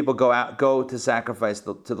letting the people go to sacrifice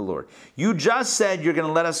to the Lord. You just said you're going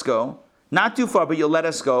to let us go. Not too far, but you'll let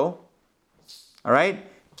us go. All right?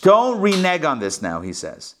 Don't renege on this now, he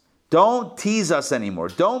says. Don't tease us anymore.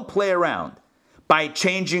 Don't play around by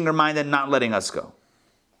changing your mind and not letting us go.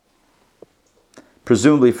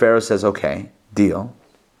 Presumably, Pharaoh says, okay, deal.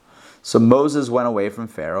 So Moses went away from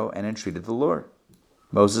Pharaoh and entreated the Lord.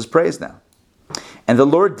 Moses prays now. And the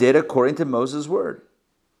Lord did according to Moses' word.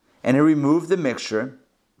 And he removed the mixture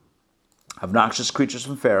of noxious creatures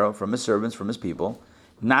from Pharaoh, from his servants, from his people.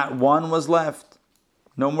 Not one was left.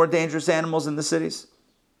 No more dangerous animals in the cities.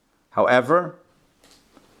 However,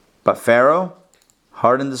 but Pharaoh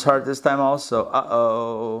hardened his heart this time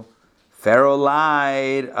also. Pharaoh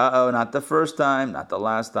lied. Not the first time, not the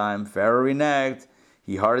last time. Pharaoh reneged.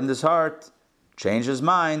 He hardened his heart, changed his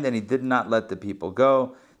mind, and he did not let the people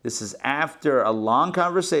go. This is after a long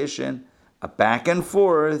conversation, a back and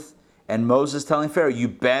forth, and Moses telling Pharaoh, you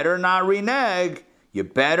better not renege, you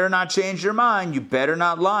better not change your mind, you better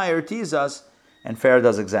not lie or tease us. And Pharaoh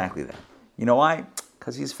does exactly that. You know why?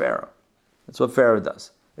 Because he's Pharaoh. That's what Pharaoh does.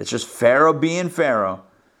 It's just Pharaoh being Pharaoh,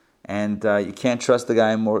 and you can't trust the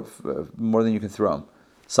guy more than you can throw him.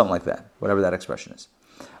 Something like that, whatever that expression is.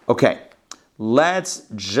 Okay, let's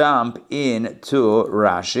jump into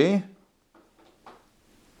Rashi.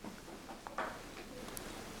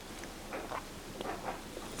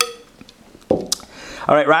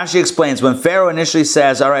 All right, Rashi explains, when Pharaoh initially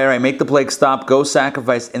says, all right, make the plague stop, go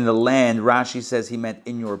sacrifice in the land, Rashi says he meant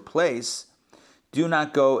in your place, do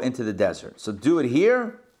not go into the desert. So do it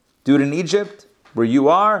here, do it in Egypt, where you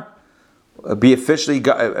are, be officially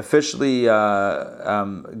government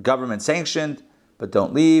sanctioned, but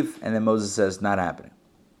don't leave. And then Moses says, not happening.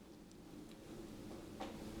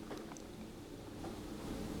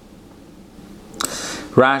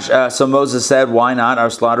 So Moses said, why not? Our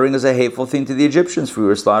slaughtering is a hateful thing to the Egyptians, for we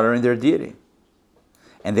were slaughtering their deity.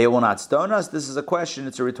 And they will not stone us. This is a question.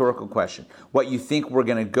 It's a rhetorical question. What, you think we're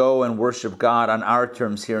going to go and worship God on our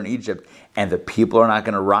terms here in Egypt, and the people are not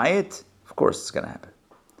going to riot? Of course it's going to happen.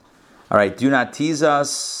 All right, do not tease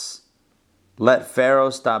us. Let Pharaoh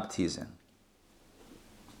stop teasing.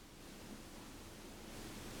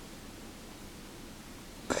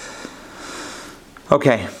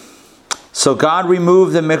 Okay. So God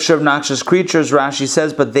removed the mixture of noxious creatures, Rashi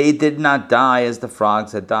says, but they did not die as the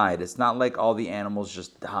frogs had died. It's not like all the animals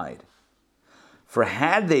just died. For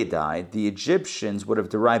had they died, the Egyptians would have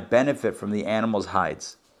derived benefit from the animals'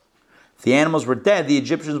 hides. If the animals were dead, the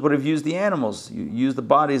Egyptians would have used the animals, used the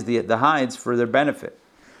bodies, the hides for their benefit.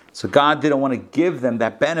 So God didn't want to give them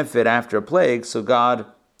that benefit after a plague, so God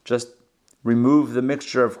just removed the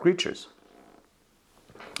mixture of creatures.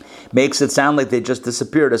 Makes it sound like they just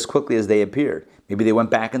disappeared as quickly as they appeared. Maybe they went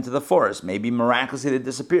back into the forest. Maybe miraculously they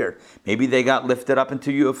disappeared. Maybe they got lifted up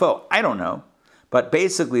into UFO. I don't know. But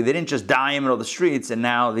basically, they didn't just die in the middle of the streets, and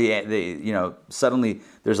now suddenly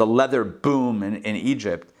there's a leather boom in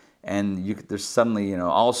Egypt, and there's suddenly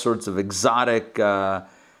all sorts of exotic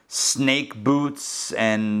snake boots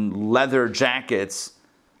and leather jackets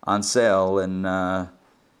on sale in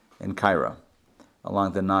Cairo,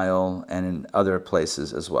 along the Nile and in other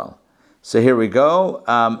places as well. So here we go.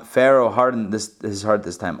 Pharaoh hardened his heart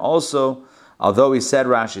this time also. Although he said,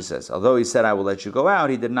 Rashi says, although he said, I will let you go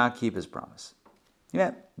out, he did not keep his promise.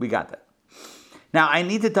 Yeah, we got that. Now, I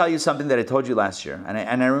need to tell you something that I told you last year, and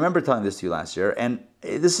I remember telling this to you last year, and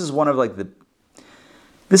this is one of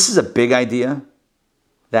this is a big idea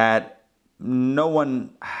that no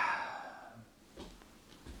one...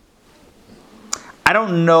 I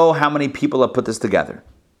don't know how many people have put this together.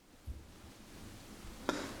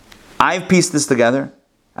 I've pieced this together,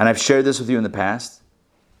 and I've shared this with you in the past,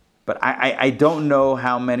 but I don't know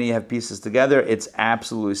how many have pieced this together. It's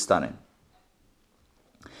absolutely stunning.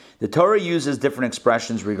 The Torah uses different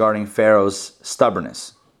expressions regarding Pharaoh's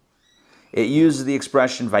stubbornness. It uses the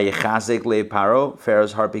expression, Vayechazek lev paro,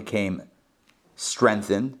 Pharaoh's heart became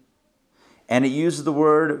strengthened, and it uses the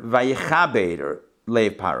word Vayechabed, or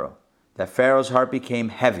lev paro, that Pharaoh's heart became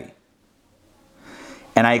heavy.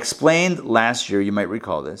 And I explained last year, you might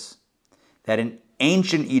recall this, that in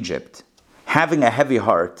ancient Egypt, having a heavy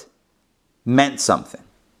heart meant something.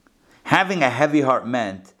 Having a heavy heart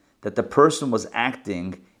meant that the person was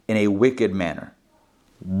acting in a wicked manner.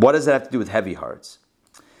 What does that have to do with heavy hearts?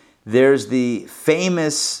 There's the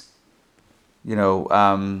famous,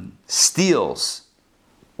 steels,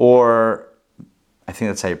 or I think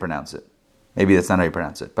that's how you pronounce it. Maybe that's not how you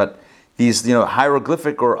pronounce it. But these,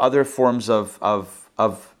 hieroglyphic or other forms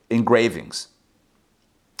of engravings.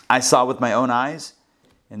 I saw with my own eyes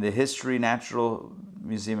in the Natural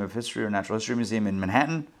Museum of History or Natural History Museum in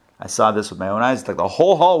Manhattan. I saw this with my own eyes. It's like the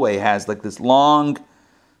whole hallway has like this long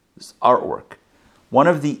artwork. One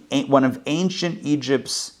of ancient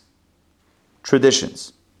Egypt's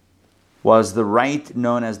traditions was the rite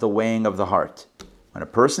known as the weighing of the heart. When a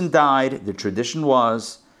person died, the tradition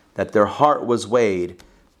was that their heart was weighed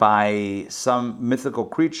by some mythical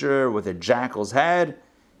creature with a jackal's head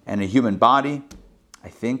and a human body, I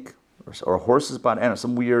think, or a horse's body, I don't know,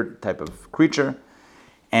 some weird type of creature.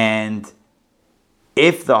 And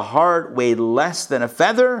if the heart weighed less than a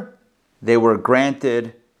feather, they were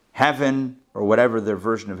granted heaven, or whatever their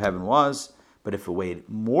version of heaven was. But if it weighed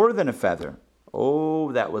more than a feather,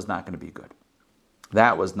 that was not going to be good.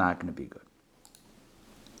 That was not going to be good.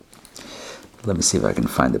 Let me see if I can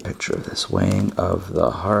find a picture of this. Weighing of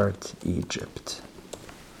the heart, Egypt.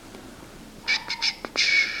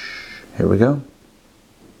 Here we go.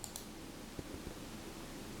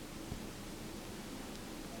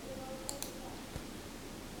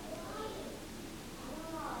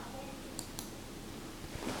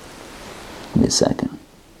 Give me a second.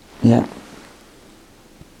 Yeah.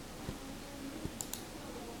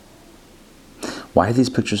 Why are these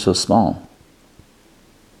pictures so small?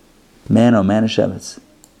 Man, oh Manischewitz.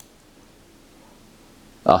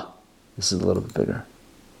 This is a little bit bigger.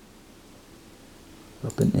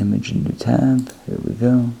 Open image in new tab. Here we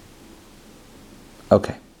go.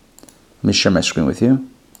 Okay. Let me share my screen with you.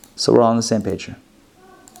 So we're all on the same page here.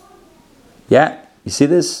 Yeah, you see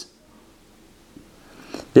this?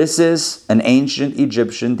 This is an ancient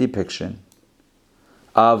Egyptian depiction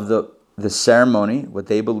of the ceremony, what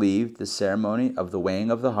they believed, the ceremony of the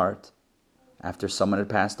weighing of the heart after someone had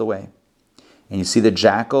passed away. And you see the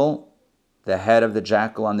jackal, the head of the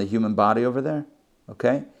jackal on the human body over there,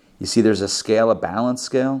 okay? You see there's a scale, a balance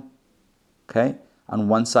scale, okay? On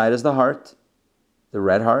one side is the heart, the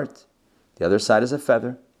red heart. The other side is a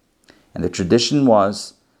feather. And the tradition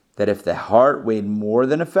was that if the heart weighed more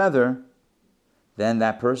than a feather, then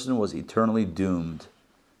that person was eternally doomed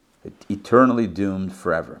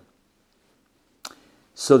forever.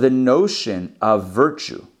 So the notion of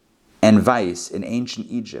virtue and vice in ancient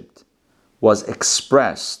Egypt was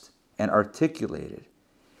expressed and articulated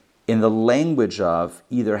in the language of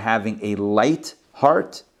either having a light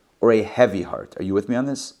heart or a heavy heart. Are you with me on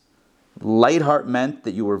this? Light heart meant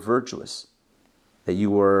that you were virtuous, that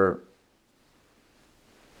your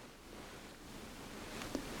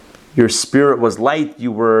spirit was light,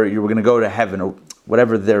 you were going to go to heaven, or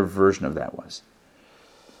whatever their version of that was.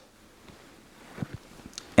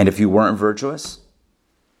 And if you weren't virtuous,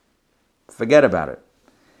 forget about it.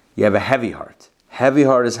 You have a heavy heart. Heavy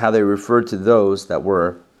heart is how they referred to those that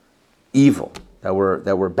were evil, that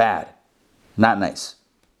were bad, not nice.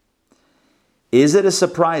 Is it a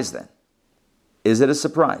surprise then? Is it a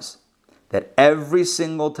surprise that every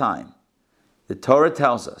single time the Torah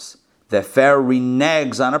tells us that Pharaoh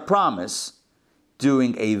reneges on a promise,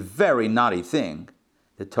 doing a very naughty thing,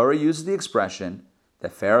 the Torah uses the expression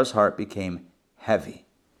that Pharaoh's heart became heavy.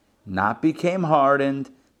 Not became hardened,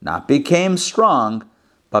 not became strong,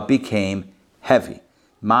 but became heavy.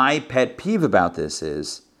 My pet peeve about this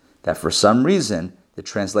is that for some reason, the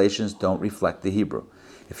translations don't reflect the Hebrew.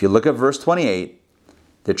 If you look at verse 28,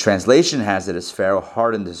 the translation has it as Pharaoh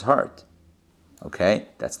hardened his heart. Okay?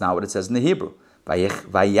 That's not what it says in the Hebrew.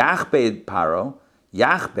 Vayachbed paro,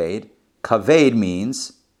 yachbed, kaved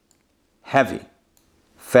means heavy.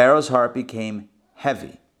 Pharaoh's heart became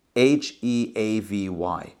heavy. Heavy.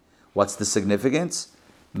 What's the significance?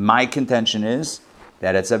 My contention is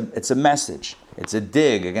that it's a message. It's a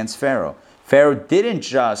dig against Pharaoh. Pharaoh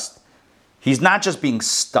he's not just being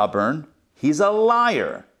stubborn, he's a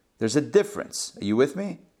liar. There's a difference. Are you with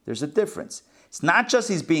me? There's a difference. It's not just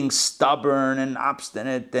he's being stubborn and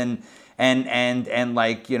obstinate and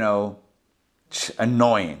like,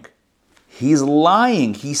 annoying. He's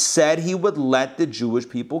lying. He said he would let the Jewish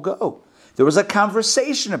people go. There was a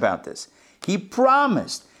conversation about this. He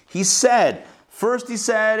promised. He said, first he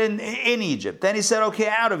said in Egypt. Then he said, okay,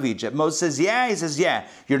 out of Egypt. Moses says, yeah. He says, yeah.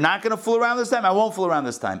 You're not going to fool around this time? I won't fool around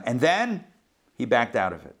this time. And then he backed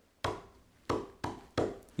out of it.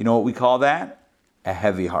 You know what we call that? A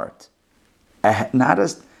heavy heart. Not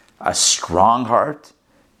a strong heart.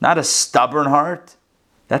 Not a stubborn heart.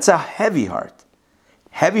 That's a heavy heart.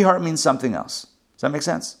 Heavy heart means something else. Does that make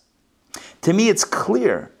sense? To me, it's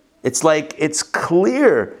clear. It's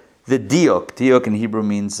clear the diuk. Diuk in Hebrew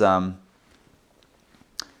means the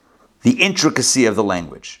intricacy of the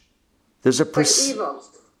language. There's a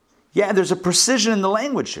there's a precision in the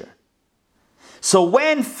language here. So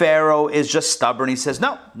when Pharaoh is just stubborn, he says,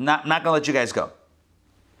 no, not going to let you guys go.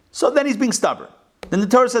 So then he's being stubborn. Then the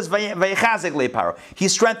Torah says, Vayechazek le'paro. He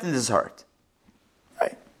strengthened his heart.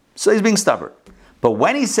 Right? So he's being stubborn. But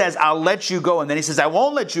when he says, I'll let you go, and then he says, I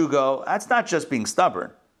won't let you go, that's not just being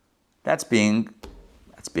stubborn. That's being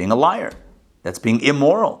a liar. That's being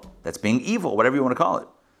immoral. That's being evil, whatever you want to call it.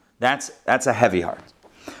 That's a heavy heart.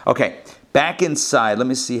 Okay, back inside. Let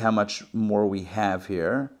me see how much more we have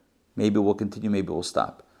here. Maybe we'll continue, maybe we'll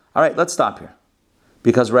stop. All right, let's stop here.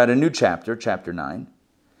 Because we're at a new chapter, chapter 9,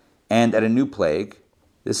 and at a new plague.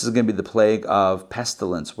 This is going to be the plague of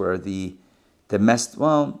pestilence, where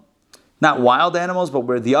not wild animals, but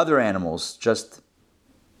where the other animals just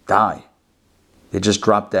die. They just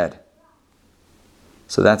drop dead.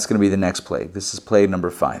 So that's going to be the next plague. This is plague number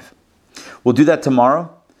 5. We'll do that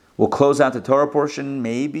tomorrow. We'll close out the Torah portion.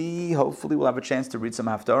 Maybe, hopefully, we'll have a chance to read some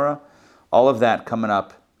Haftarah. All of that coming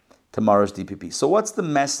up tomorrow's DPP. So what's the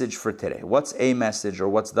message for today? What's a message, or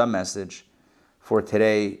what's the message for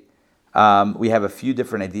today? We have a few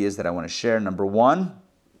different ideas that I want to share.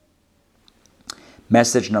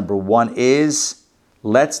 Message number one is,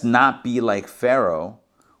 let's not be like Pharaoh,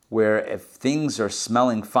 where if things are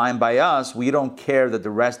smelling fine by us, we don't care that the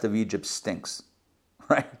rest of Egypt stinks,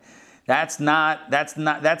 right? That's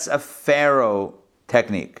a Pharaoh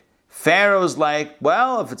technique. Pharaoh's like,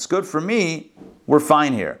 well, if it's good for me, we're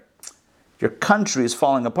fine here. Your country is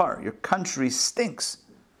falling apart. Your country stinks.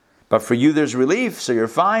 But for you, there's relief, so you're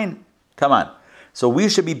fine. Come on. So we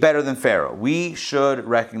should be better than Pharaoh. We should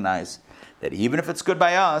recognize that even if it's good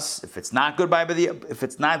by us, if it's not good by the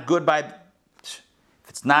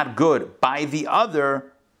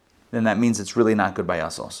other, then that means it's really not good by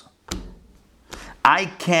us also. I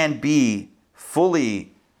can't be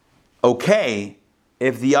fully okay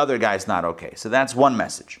if the other guy's not okay. So that's one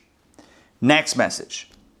message. Next message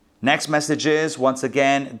is, once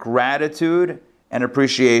again, gratitude and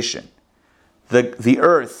appreciation. The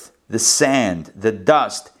earth, the sand, the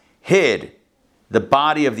dust hid the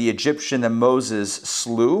body of the Egyptian that Moses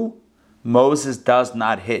slew. Moses does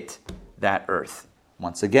not hit that earth.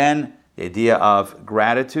 Once again, the idea of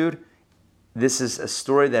gratitude. This is a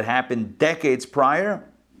story that happened decades prior.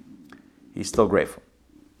 He's still grateful.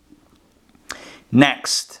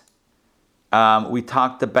 Next, we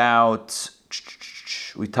talked about,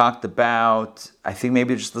 I think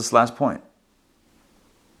maybe just this last point.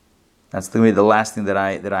 That's going to be the last thing that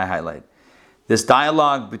I highlight. This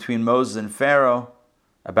dialogue between Moses and Pharaoh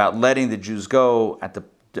about letting the Jews go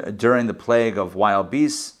during the plague of wild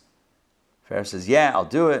beasts. Pharaoh says, yeah, I'll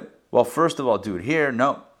do it. Well, first of all, do it here.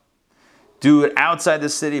 No. Do it outside the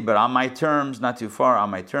city, but on my terms, not too far, on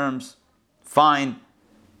my terms. Fine.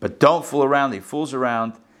 But don't fool around. He fools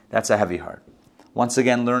around. That's a heavy heart. Once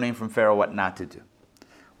again, learning from Pharaoh what not to do.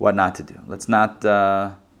 What not to do. Let's not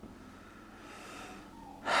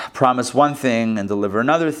promise one thing and deliver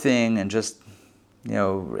another thing and just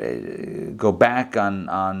go back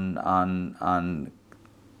on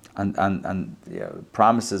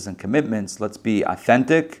promises and commitments. Let's be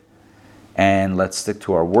authentic, and let's stick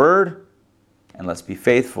to our word, and let's be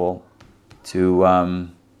faithful to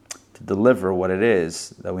deliver what it is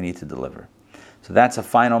that we need to deliver. So that's a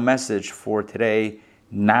final message for today,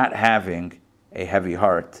 not having a heavy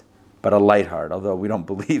heart, but a light heart. Although we don't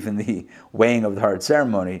believe in the weighing of the heart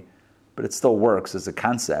ceremony, but it still works as a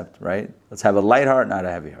concept, right? Let's have a light heart, not a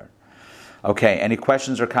heavy heart. Okay, any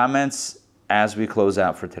questions or comments as we close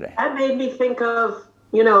out for today? That made me think of,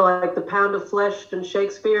 like the pound of flesh in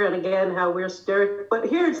Shakespeare, and again, how we're stirred. But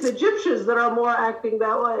here it's the Egyptians that are more acting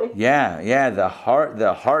that way. Yeah, the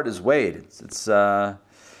heart is weighed. It's a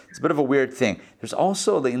bit of a weird thing. There's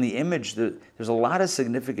also, in the image, there's a lot of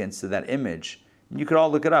significance to that image. You could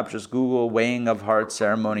all look it up. Just Google weighing of heart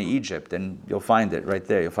ceremony Egypt, and you'll find it right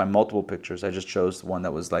there. You'll find multiple pictures. I just chose the one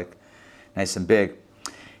that was like nice and big.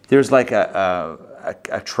 There's like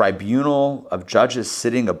a tribunal of judges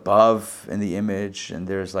sitting above in the image, and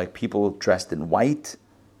there's like people dressed in white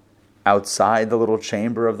outside the little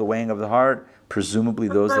chamber of the weighing of the heart. Presumably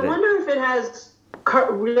those that... I wonder if it has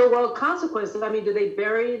real world consequences. I mean, do they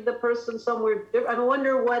bury the person somewhere different? I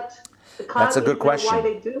wonder what the That's a good question. Why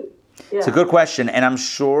they do. Yeah. It's a good question, and I'm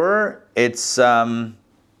sure it's on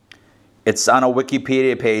a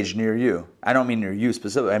Wikipedia page near you. I don't mean near you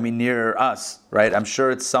specifically. I mean near us, right? I'm sure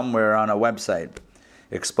it's somewhere on a website.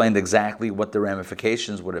 Explained exactly what the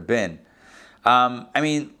ramifications would have been.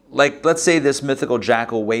 Let's say this mythical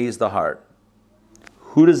jackal weighs the heart.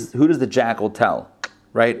 Who does the jackal tell?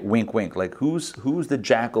 Right? Wink, wink. Like who's the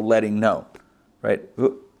jackal letting know? Right?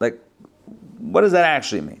 What does that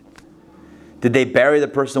actually mean? Did they bury the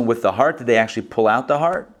person with the heart? Did they actually pull out the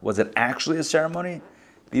heart? Was it actually a ceremony?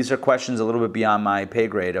 These are questions a little bit beyond my pay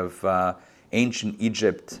grade of ancient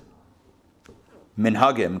Egypt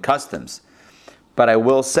minhagim, customs. But I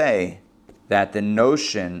will say that the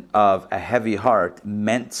notion of a heavy heart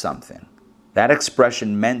meant something. That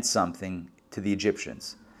expression meant something to the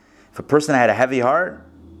Egyptians. If a person had a heavy heart,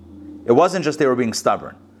 it wasn't just they were being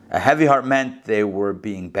stubborn. A heavy heart meant they were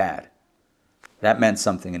being bad. That meant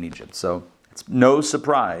something in Egypt. So it's no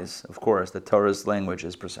surprise, of course, that Torah's language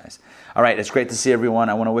is precise. All right, it's great to see everyone.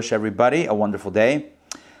 I want to wish everybody a wonderful day.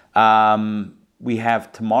 We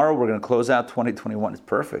have tomorrow, we're going to close out 2021. It's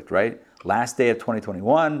perfect, right? Last day of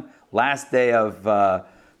 2021, last day of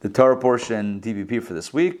the Torah portion DBP for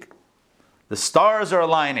this week. The stars are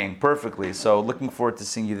aligning perfectly, so looking forward to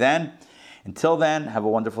seeing you then. Until then, have a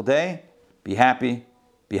wonderful day. Be happy,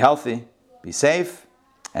 be healthy, be safe,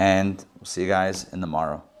 and we'll see you guys in the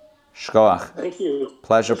morrow. Shkoach. Thank you.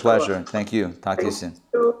 Pleasure. Thank you. Talk to you soon.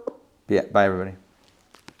 Yeah, bye, everybody.